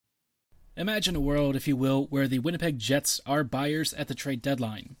Imagine a world, if you will, where the Winnipeg Jets are buyers at the trade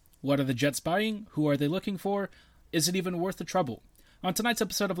deadline. What are the Jets buying? Who are they looking for? Is it even worth the trouble? On tonight's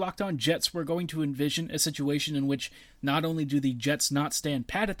episode of Locked On Jets, we're going to envision a situation in which not only do the Jets not stand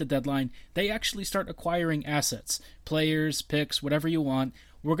pat at the deadline, they actually start acquiring assets. Players, picks, whatever you want.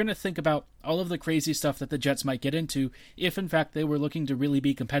 We're going to think about all of the crazy stuff that the Jets might get into if, in fact, they were looking to really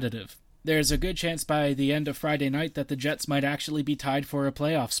be competitive. There's a good chance by the end of Friday night that the Jets might actually be tied for a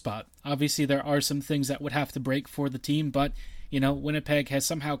playoff spot. Obviously, there are some things that would have to break for the team, but Winnipeg has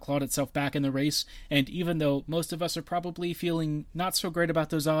somehow clawed itself back in the race, and even though most of us are probably feeling not so great about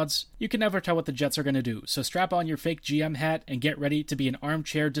those odds, you can never tell what the Jets are going to do, so strap on your fake GM hat and get ready to be an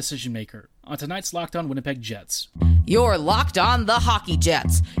armchair decision maker. On tonight's Locked On Winnipeg Jets. You're Locked On the Hockey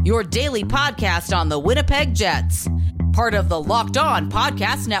Jets, your daily podcast on the Winnipeg Jets. Part of the Locked On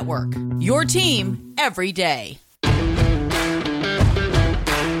Podcast Network, your team every day.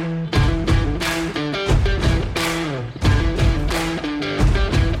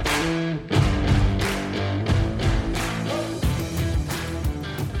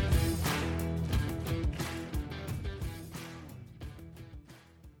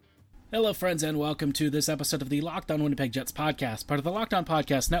 Hello, friends, and welcome to this episode of the Locked On Winnipeg Jets podcast, part of the Locked On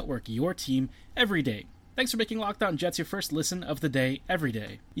Podcast Network, your team every day. Thanks for making Locked On Jets your first listen of the day every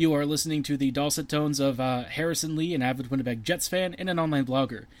day. You are listening to the dulcet tones of Harrison Lee, an avid Winnipeg Jets fan and an online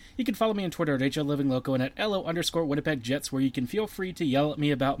blogger. You can follow me on Twitter at HLLivingLoco and at LO_Winnipeg Jets, where you can feel free to yell at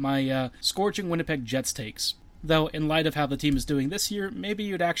me about my scorching Winnipeg Jets takes. Though, in light of how the team is doing this year, maybe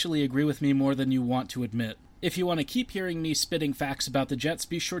you'd actually agree with me more than you want to admit. If you want to keep hearing me spitting facts about the Jets,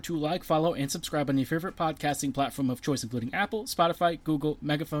 be sure to like, follow, and subscribe on your favorite podcasting platform of choice, including Apple, Spotify, Google,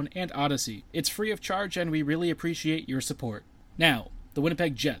 Megaphone, and Odyssey. It's free of charge, and we really appreciate your support. Now, the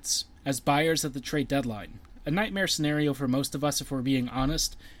Winnipeg Jets, as buyers at the trade deadline. A nightmare scenario for most of us, if we're being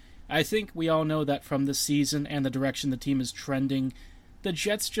honest. I think we all know that from this season and the direction the team is trending, the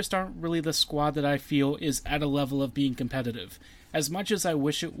Jets just aren't really the squad that I feel is at a level of being competitive. As much as I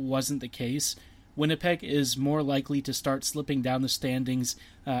wish it wasn't the case, Winnipeg is more likely to start slipping down the standings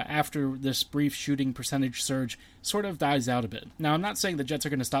after this brief shooting percentage surge sort of dies out a bit. Now, I'm not saying the Jets are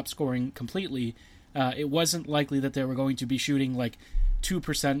going to stop scoring completely. It wasn't likely that they were going to be shooting like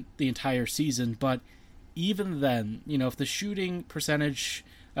 2% the entire season, but even then, if the shooting percentage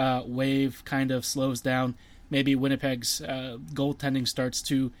wave kind of slows down, maybe Winnipeg's goaltending starts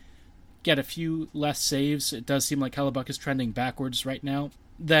to get a few less saves. It does seem like Hellebuyck is trending backwards right now.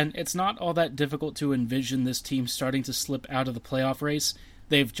 Then it's not all that difficult to envision this team starting to slip out of the playoff race.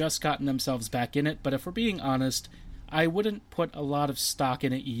 They've just gotten themselves back in it, but if we're being honest, I wouldn't put a lot of stock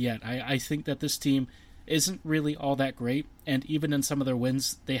in it yet. I think that this team isn't really all that great, and even in some of their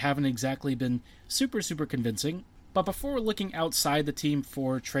wins, they haven't exactly been super convincing. But before looking outside the team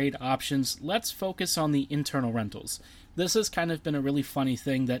for trade options, let's focus on the internal rentals. This has kind of been a really funny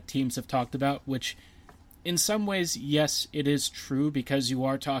thing that teams have talked about, which in some ways, yes, it is true, because you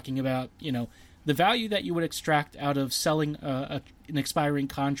are talking about, the value that you would extract out of selling an expiring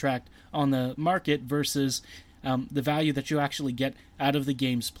contract on the market versus the value that you actually get out of the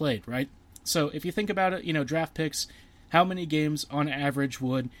games played, right? So if you think about it, draft picks, how many games on average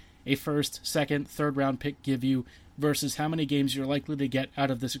would a first, second, third round pick give you versus how many games you're likely to get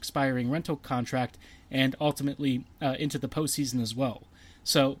out of this expiring rental contract and ultimately into the postseason as well.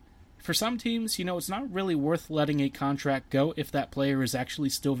 So for some teams, it's not really worth letting a contract go if that player is actually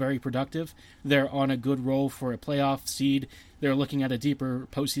still very productive. They're on a good roll for a playoff seed. They're looking at a deeper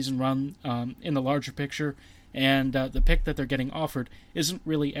postseason run in the larger picture, and the pick that they're getting offered isn't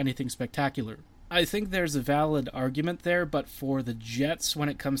really anything spectacular. I think there's a valid argument there, but for the Jets, when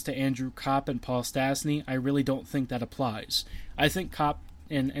it comes to Andrew Copp and Paul Stastny, I really don't think that applies. I think Copp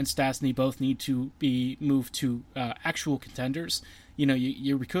and Stastny both need to be moved to actual contenders.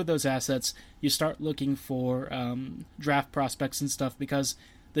 You recoup those assets, you start looking for draft prospects and stuff, because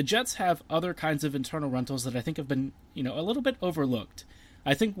the Jets have other kinds of internal rentals that I think have been, a little bit overlooked.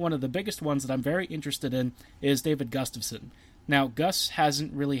 I think one of the biggest ones that I'm very interested in is David Gustafsson. Now, Gus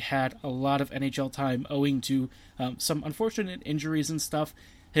hasn't really had a lot of NHL time owing to some unfortunate injuries and stuff.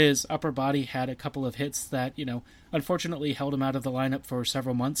 His upper body had a couple of hits that, unfortunately held him out of the lineup for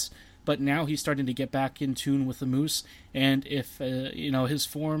several months. But now he's starting to get back in tune with the Moose, and if his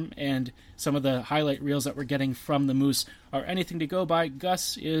form and some of the highlight reels that we're getting from the Moose are anything to go by,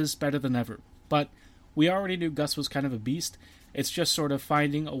 Gus is better than ever. But we already knew Gus was kind of a beast. It's just sort of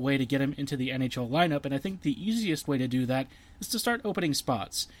finding a way to get him into the NHL lineup, and I think the easiest way to do that is to start opening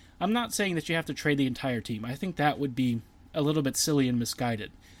spots. I'm not saying that you have to trade the entire team. I think that would be a little bit silly and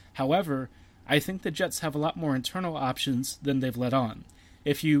misguided. However, I think the Jets have a lot more internal options than they've let on.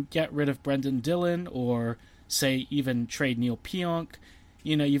 if you get rid of Brendan Dillon or, say, even trade Neil Pionk,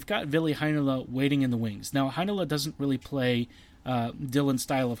 you've got Ville Heinola waiting in the wings. Now, Heinola doesn't really play Dillon's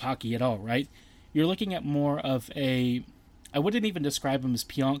style of hockey at all, right? You're looking at more of I wouldn't even describe him as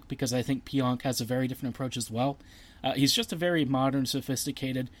Pionk, because I think Pionk has a very different approach as well. He's just a very modern,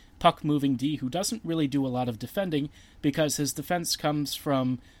 sophisticated, puck-moving D who doesn't really do a lot of defending, because his defense comes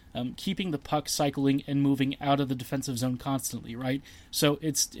from keeping the puck cycling and moving out of the defensive zone constantly, right? So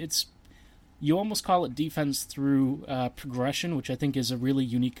it's you almost call it defense through progression, which I think is a really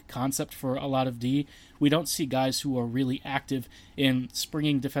unique concept for a lot of D. We don't see guys who are really active in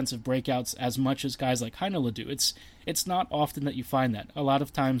springing defensive breakouts as much as guys like Heinola do. It's not often that you find that. A lot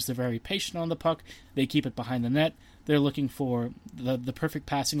of times they're very patient on the puck, they keep it behind the net, they're looking for the perfect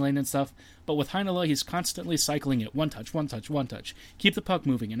passing lane and stuff, but with Heinola, he's constantly cycling it, one touch, keep the puck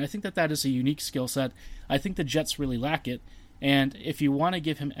moving, and I think that is a unique skill set. I think the Jets really lack it, and if you want to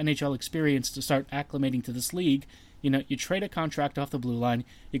give him NHL experience to start acclimating to this league, you trade a contract off the blue line,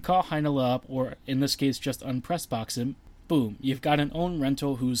 you call Heinola up, or in this case just unpress box him, boom, you've got an own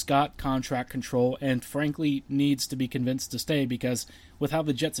rental who's got contract control and frankly needs to be convinced to stay, because with how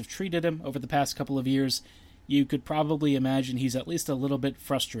the Jets have treated him over the past couple of years, you could probably imagine he's at least a little bit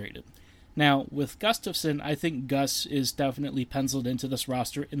frustrated. Now, with Gustafsson, I think Gus is definitely penciled into this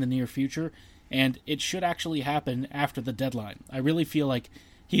roster in the near future, and it should actually happen after the deadline. I really feel like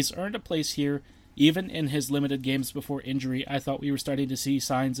he's earned a place here. Even in his limited games before injury, I thought we were starting to see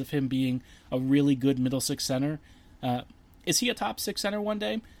signs of him being a really good middle six center. Is he a top six center one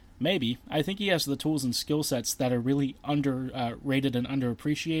day? Maybe. I think he has the tools and skill sets that are really underrated and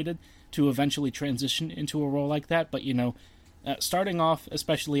underappreciated to eventually transition into a role like that. But, starting off,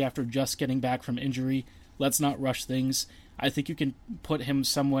 especially after just getting back from injury, let's not rush things. I think you can put him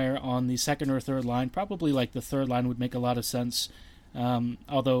somewhere on the second or third line. Probably like the third line would make a lot of sense.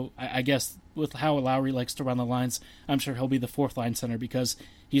 Although I guess with how Lowry likes to run the lines, I'm sure he'll be the fourth line center, because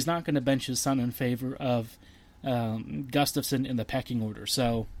he's not going to bench his son in favor of Gustafsson in the pecking order.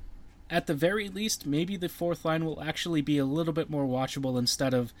 So at the very least, maybe the fourth line will actually be a little bit more watchable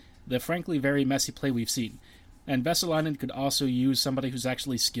instead of the frankly very messy play we've seen. And Vesalainen could also use somebody who's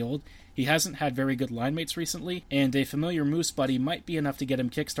actually skilled. He hasn't had very good line mates recently, and a familiar Moose buddy might be enough to get him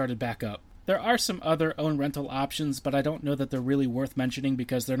kickstarted back up. There are some other own rental options, but I don't know that they're really worth mentioning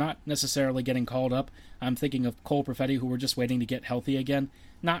because they're not necessarily getting called up. I'm thinking of Cole Perfetti, who we're just waiting to get healthy again.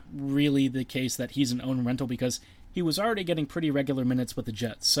 Not really the case that he's an own rental because he was already getting pretty regular minutes with the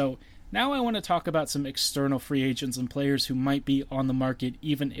Jets. So now I want to talk about some external free agents and players who might be on the market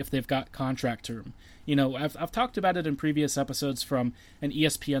even if they've got contract term. I've talked about it in previous episodes from an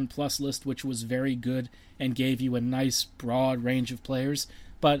ESPN Plus list, which was very good and gave you a nice broad range of players.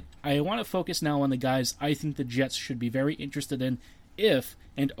 But I want to focus now on the guys I think the Jets should be very interested in if,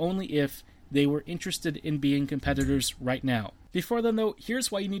 and only if, they were interested in being competitors right now. Before then, though,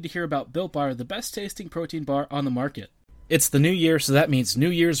 here's why you need to hear about Built Bar, the best tasting protein bar on the market. It's the new year, so that means New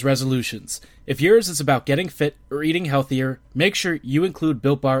Year's resolutions. If yours is about getting fit or eating healthier, make sure you include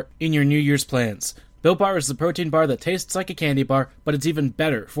Built Bar in your New Year's plans. Built Bar is the protein bar that tastes like a candy bar, but it's even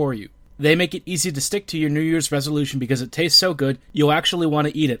better for you. They make it easy to stick to your New Year's resolution because it tastes so good, you'll actually want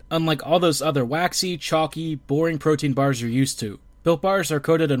to eat it, unlike all those other waxy, chalky, boring protein bars you're used to. Built Bars are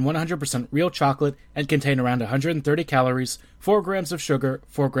coated in 100% real chocolate and contain around 130 calories, 4 grams of sugar,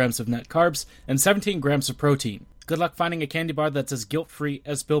 4 grams of net carbs, and 17 grams of protein. Good luck finding a candy bar that's as guilt-free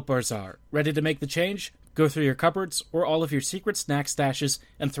as Built Bars are. Ready to make the change? Go through your cupboards or all of your secret snack stashes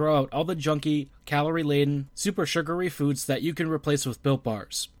and throw out all the junky, calorie-laden, super sugary foods that you can replace with Built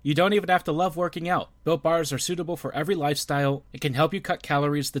Bars. You don't even have to love working out. Built Bars are suitable for every lifestyle and can help you cut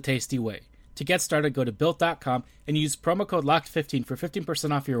calories the tasty way. To get started, go to Built.com and use promo code LOCKED15 for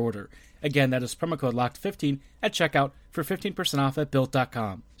 15% off your order. Again, that is promo code LOCKED15 at checkout for 15% off at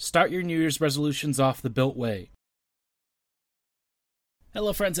Built.com. Start your New Year's resolutions off the Built way.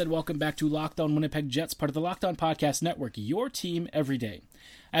 Hello, friends, and welcome back to Locked On Winnipeg Jets, part of the Locked On Podcast Network, your team every day.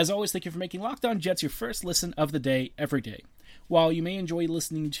 As always, thank you for making Locked On Jets your first listen of the day every day. While you may enjoy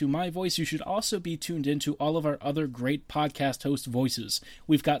listening to my voice, you should also be tuned into all of our other great podcast host voices.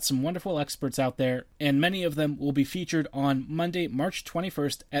 We've got some wonderful experts out there, and many of them will be featured on Monday, March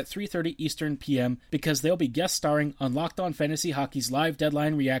 21st at 3:30 Eastern PM because they'll be guest starring on Locked On Fantasy Hockey's live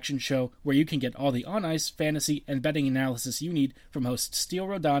deadline reaction show, where you can get all the on-ice, fantasy, and betting analysis you need from hosts Steele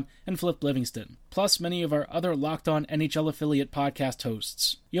Rodon and Flip Livingston, plus many of our other Locked On NHL affiliate podcast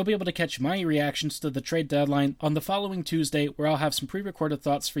hosts. You'll be able to catch my reactions to the trade deadline on the following Tuesday, where I'll have some pre-recorded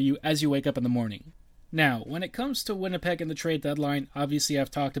thoughts for you as you wake up in the morning. Now, when it comes to Winnipeg and the trade deadline, obviously I've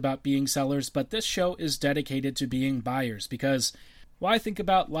talked about being sellers, but this show is dedicated to being buyers because Why think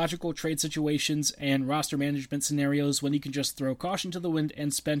about logical trade situations and roster management scenarios when you can just throw caution to the wind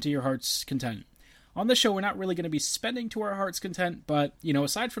and spend to your heart's content? On the show, we're not really going to be spending to our heart's content, but,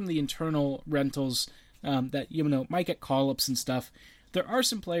 aside from the internal rentals that, might get call-ups and stuff, there are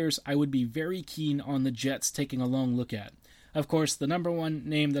some players I would be very keen on the Jets taking a long look at. Of course, the number one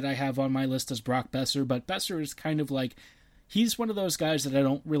name that I have on my list is Brock Besser, but Besser is kind of like, he's one of those guys that I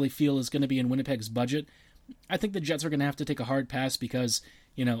don't really feel is going to be in Winnipeg's budget. I think the Jets are going to have to take a hard pass because,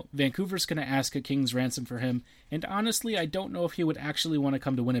 Vancouver's going to ask a king's ransom for him, and honestly, I don't know if he would actually want to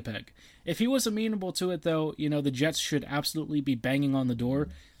come to Winnipeg. If he was amenable to it, though, the Jets should absolutely be banging on the door.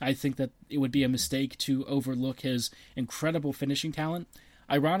 I think that it would be a mistake to overlook his incredible finishing talent.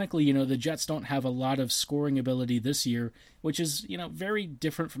 Ironically, the Jets don't have a lot of scoring ability this year, which is, very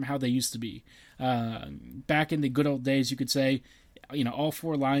different from how they used to be. Back in the good old days, you could say, all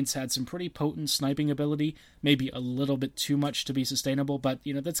four lines had some pretty potent sniping ability, maybe a little bit too much to be sustainable, but,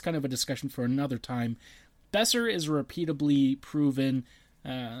 that's kind of a discussion for another time. Besser is a repeatably proven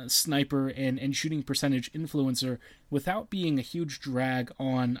sniper and shooting percentage influencer without being a huge drag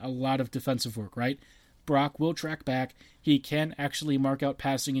on a lot of defensive work, right? Brock will track back. He can actually mark out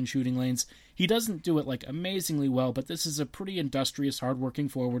passing and shooting lanes. He doesn't do it amazingly well, but this is a pretty industrious, hardworking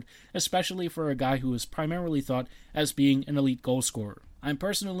forward, especially for a guy who is primarily thought as being an elite goal scorer. I'm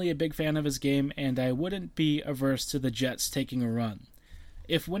personally a big fan of his game, and I wouldn't be averse to the Jets taking a run.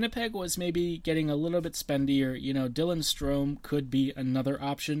 If Winnipeg was maybe getting a little bit spendier, Dylan Strome could be another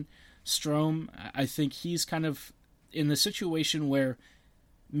option. Strome, I think he's kind of in the situation where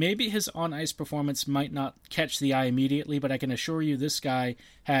maybe his on-ice performance might not catch the eye immediately, but I can assure you this guy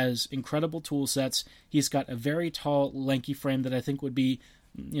has incredible tool sets. He's got a very tall, lanky frame that I think would be,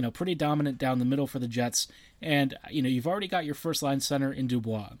 pretty dominant down the middle for the Jets. And, you've already got your first-line center in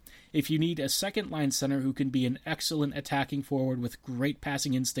Dubois. If you need a second-line center who can be an excellent attacking forward with great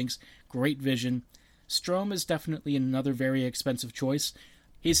passing instincts, great vision, Strome is definitely another very expensive choice.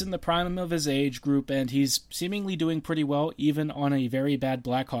 He's in the prime of his age group, and he's seemingly doing pretty well, even on a very bad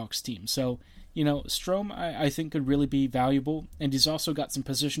Blackhawks team. So, Strome, I think, could really be valuable, and he's also got some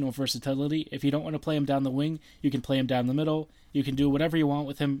positional versatility. If you don't want to play him down the wing, you can play him down the middle. You can do whatever you want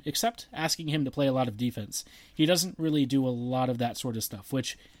with him, except asking him to play a lot of defense. He doesn't really do a lot of that sort of stuff,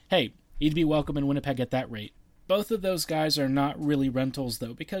 which, hey, he'd be welcome in Winnipeg at that rate. Both of those guys are not really rentals,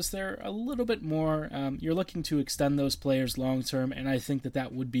 though, because they're a little bit more, you're looking to extend those players long-term, and I think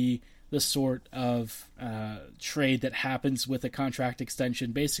that would be the sort of trade that happens with a contract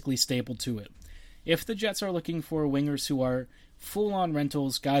extension basically stapled to it. If the Jets are looking for wingers who are full-on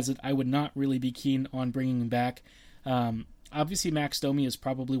rentals, guys that I would not really be keen on bringing back, obviously Max Domi is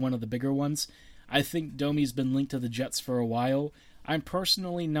probably one of the bigger ones. I think Domi's been linked to the Jets for a while. I'm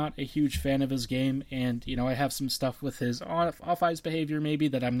personally not a huge fan of his game, and, I have some stuff with his off-ice behavior maybe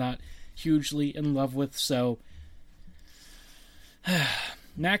that I'm not hugely in love with, so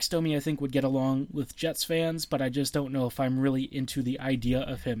Max Domi I think would get along with Jets fans, but I just don't know if I'm really into the idea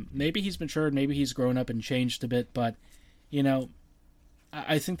of him. Maybe he's matured, maybe he's grown up and changed a bit, but,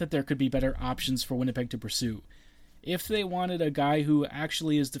 I think that there could be better options for Winnipeg to pursue. If they wanted a guy who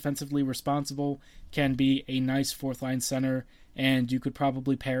actually is defensively responsible, can be a nice fourth-line center, and you could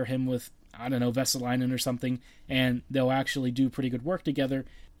probably pair him with, Vesalainen or something, and they'll actually do pretty good work together.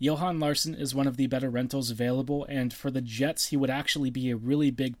 Johan Larsson is one of the better rentals available, and for the Jets, he would actually be a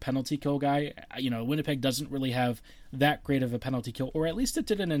really big penalty kill guy. Winnipeg doesn't really have that great of a penalty kill, or at least it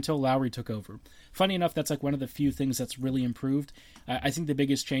didn't until Lowry took over. Funny enough, that's one of the few things that's really improved. I think the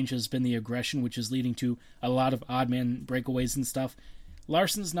biggest change has been the aggression, which is leading to a lot of odd man breakaways and stuff.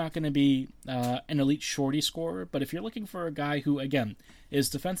 Larson's not going to be an elite shorty scorer, but if you're looking for a guy who, again, is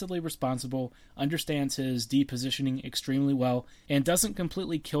defensively responsible, understands his D positioning extremely well, and doesn't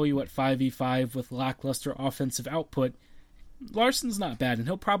completely kill you at 5v5 with lackluster offensive output, Larson's not bad, and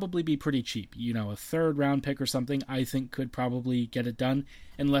he'll probably be pretty cheap. A third-round pick or something, I think, could probably get it done,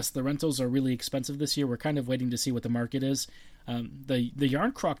 unless the rentals are really expensive this year. We're kind of waiting to see what the market is. The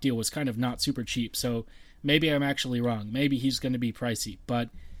Yarncroc deal was kind of not super cheap, so maybe I'm actually wrong. Maybe he's going to be pricey, but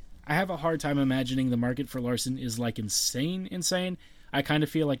I have a hard time imagining the market for Larsson is insane. I kind of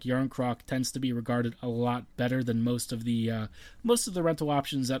feel like Yarncroc tends to be regarded a lot better than most of the rental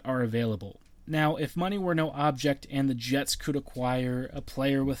options that are available. Now, if money were no object and the Jets could acquire a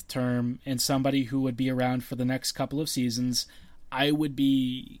player with term and somebody who would be around for the next couple of seasons, I would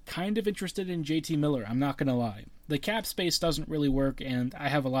be kind of interested in JT Miller, I'm not going to lie. The cap space doesn't really work, and I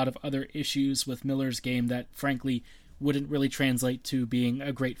have a lot of other issues with Miller's game that, frankly, wouldn't really translate to being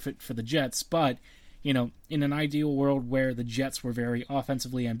a great fit for the Jets, but in an ideal world where the Jets were very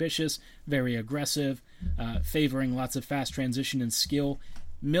offensively ambitious, very aggressive, favoring lots of fast transition and skill,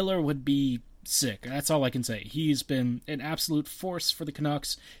 Miller would be sick. That's all I can say. He's been an absolute force for the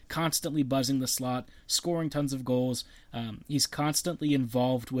Canucks, constantly buzzing the slot, scoring tons of goals. He's constantly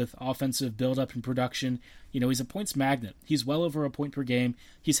involved with offensive build-up and production. He's a points magnet. He's well over a point per game.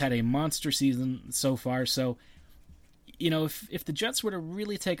 He's had a monster season so far. So, if the Jets were to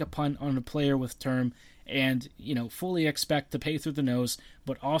really take a punt on a player with term and, fully expect to pay through the nose,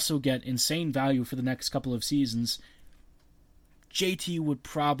 but also get insane value for the next couple of seasons, JT would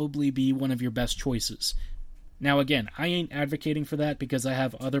probably be one of your best choices. Now, again, I ain't advocating for that because I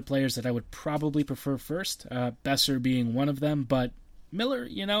have other players that I would probably prefer first, Besser being one of them, but Miller,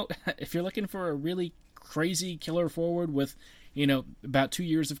 if you're looking for a really crazy killer forward with, about 2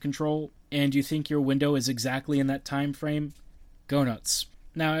 years of control, and you think your window is exactly in that time frame, go nuts.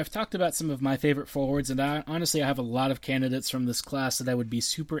 Now, I've talked about some of my favorite forwards, and honestly, I have a lot of candidates from this class that I would be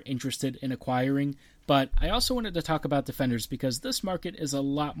super interested in acquiring, but I also wanted to talk about defenders because this market is a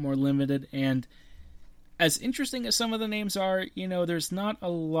lot more limited, and as interesting as some of the names are, there's not a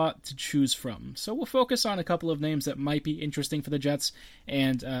lot to choose from. So we'll focus on a couple of names that might be interesting for the Jets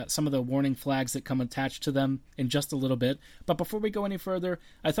and some of the warning flags that come attached to them in just a little bit. But before we go any further,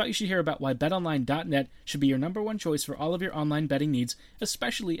 I thought you should hear about why BetOnline.net should be your number one choice for all of your online betting needs,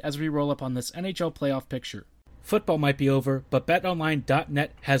 especially as we roll up on this NHL playoff picture. Football might be over, but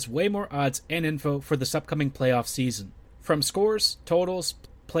BetOnline.net has way more odds and info for this upcoming playoff season. From scores, totals,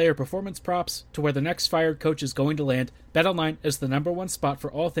 player performance props, to where the next fired coach is going to land, BetOnline is the number one spot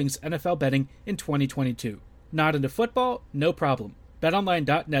for all things NFL betting in 2022. Not into football? No problem.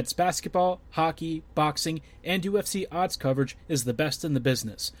 BetOnline.net's basketball, hockey, boxing, and UFC odds coverage is the best in the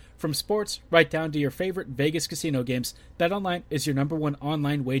business. From sports right down to your favorite Vegas casino games, BetOnline is your number one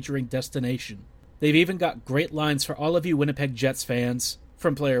online wagering destination. They've even got great lines for all of you Winnipeg Jets fans,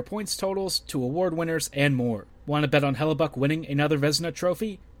 from player points totals to award winners and more. Want to bet on Hellebuck winning another Vezina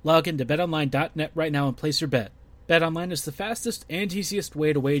trophy? Log into betonline.net right now and place your bet. BetOnline is the fastest and easiest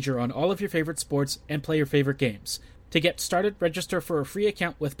way to wager on all of your favorite sports and play your favorite games. To get started, register for a free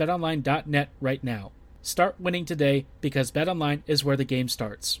account with betonline.net right now. Start winning today because BetOnline is where the game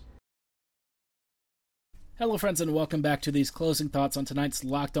starts. Hello, friends, and welcome back to these closing thoughts on tonight's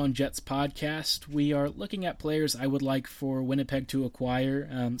Locked On Jets podcast. We are looking at players I would like for Winnipeg to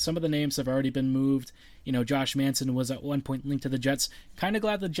acquire. Some of the names have already been moved. Josh Manson was at one point linked to the Jets. Kind of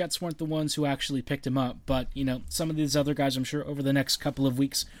glad the Jets weren't the ones who actually picked him up. But, some of these other guys, I'm sure, over the next couple of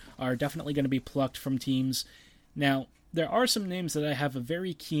weeks are definitely going to be plucked from teams. Now, there are some names that I have a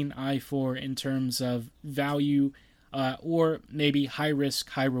very keen eye for in terms of value or maybe high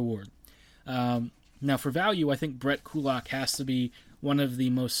risk, high reward. Now, for value, I think Brett Kulak has to be one of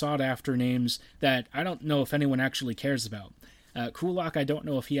the most sought-after names that I don't know if anyone actually cares about. Kulak, I don't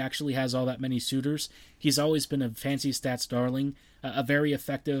know if he actually has all that many suitors. He's always been a fancy stats darling, a very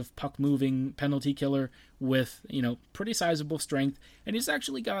effective puck-moving penalty killer with, pretty sizable strength, and he's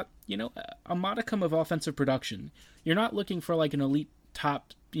actually got, a modicum of offensive production. You're not looking for like an elite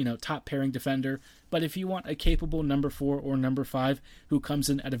top pairing defender, but if you want a capable number 4 or number 5 who comes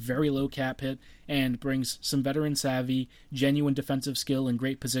in at a very low cap hit and brings some veteran savvy, genuine defensive skill and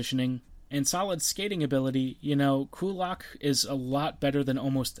great positioning, and solid skating ability, Kulak is a lot better than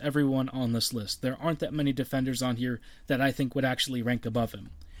almost everyone on this list. There aren't that many defenders on here that I think would actually rank above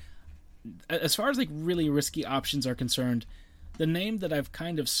him. As far as really risky options are concerned, the name that I've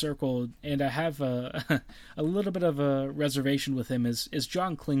kind of circled, and I have a little bit of a reservation with him, is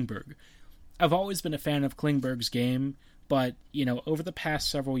John Klingberg. I've always been a fan of Klingberg's game, but, over the past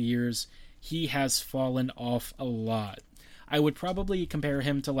several years, he has fallen off a lot. I would probably compare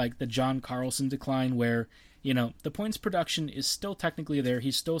him to, the John Carlson decline, where, the points production is still technically there.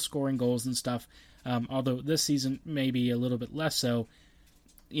 He's still scoring goals and stuff, although this season maybe a little bit less so.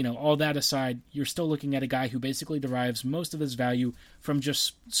 All that aside, you're still looking at a guy who basically derives most of his value from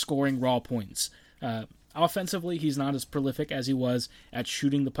just scoring raw points. Offensively, he's not as prolific as he was at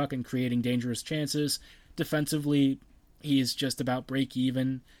shooting the puck and creating dangerous chances. Defensively, he's just about break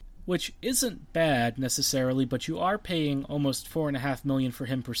even, which isn't bad necessarily, but you are paying almost $4.5 million for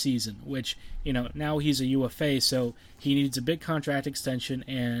him per season, which, now he's a UFA, so he needs a big contract extension,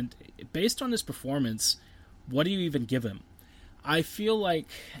 and based on his performance, what do you even give him? I feel like,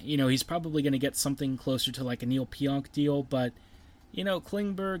 he's probably going to get something closer to a Neil Pionk deal, but,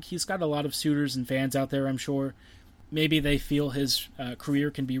 Klingberg, he's got a lot of suitors and fans out there, I'm sure. Maybe they feel his career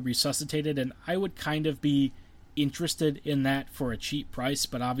can be resuscitated, and I would kind of be interested in that for a cheap price,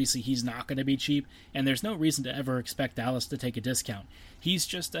 but obviously he's not going to be cheap, and there's no reason to ever expect Dallas to take a discount. He's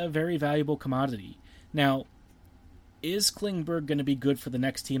just a very valuable commodity. Now, is Klingberg going to be good for the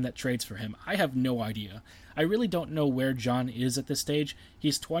next team that trades for him? I have no idea. I really don't know where John is at this stage.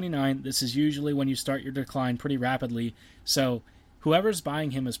 He's 29. This is usually when you start your decline pretty rapidly, so whoever's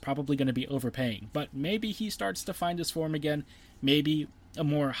buying him is probably going to be overpaying. But maybe he starts to find his form again. Maybe a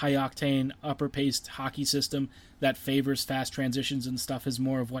more high-octane, upper-paced hockey system that favors fast transitions and stuff is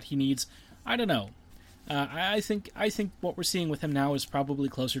more of what he needs. I don't know. I think what we're seeing with him now is probably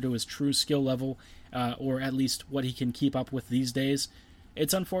closer to his true skill level, or at least what he can keep up with these days.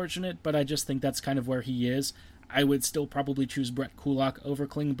 It's unfortunate, but I just think that's kind of where he is. I would still probably choose Brett Kulak over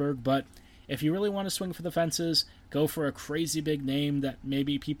Klingberg, but if you really want to swing for the fences, go for a crazy big name that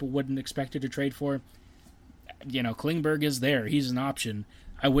maybe people wouldn't expect you to trade for. Klingberg is there. He's an option.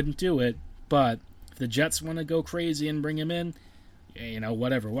 I wouldn't do it, but if the Jets want to go crazy and bring him in,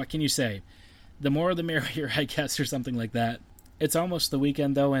 whatever. What can you say? The more the merrier, I guess, or something like that. It's almost the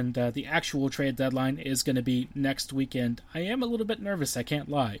weekend, though, and the actual trade deadline is going to be next weekend. I am a little bit nervous, I can't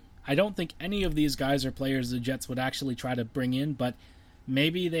lie. I don't think any of these guys are players the Jets would actually try to bring in, but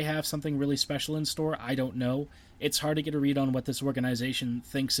maybe they have something really special in store. I don't know. It's hard to get a read on what this organization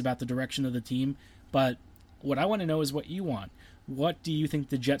thinks about the direction of the team, but what I want to know is what you want. What do you think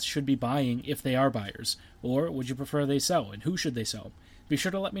the Jets should be buying if they are buyers? Or would you prefer they sell, and who should they sell? Be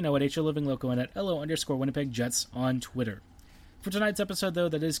sure to let me know at HLivingLoco and at LO_Winnipeg Jets on Twitter. For tonight's episode, though,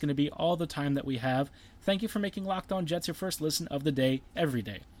 that is going to be all the time that we have. Thank you for making Locked On Jets your first listen of the day, every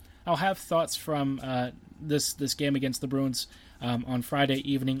day. I'll have thoughts from this game against the Bruins on Friday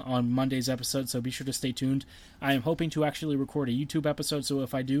evening on Monday's episode, so be sure to stay tuned. I am hoping to actually record a YouTube episode, so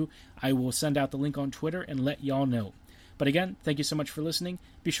if I do, I will send out the link on Twitter and let y'all know. But again, thank you so much for listening.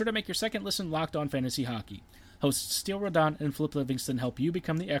 Be sure to make your second listen Locked On Fantasy Hockey. Hosts Steele Rodon and Flip Livingston help you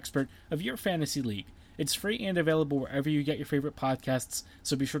become the expert of your fantasy league. It's free and available wherever you get your favorite podcasts,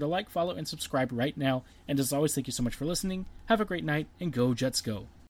 so be sure to like, follow, and subscribe right now. And as always, thank you so much for listening. Have a great night, and go Jets go.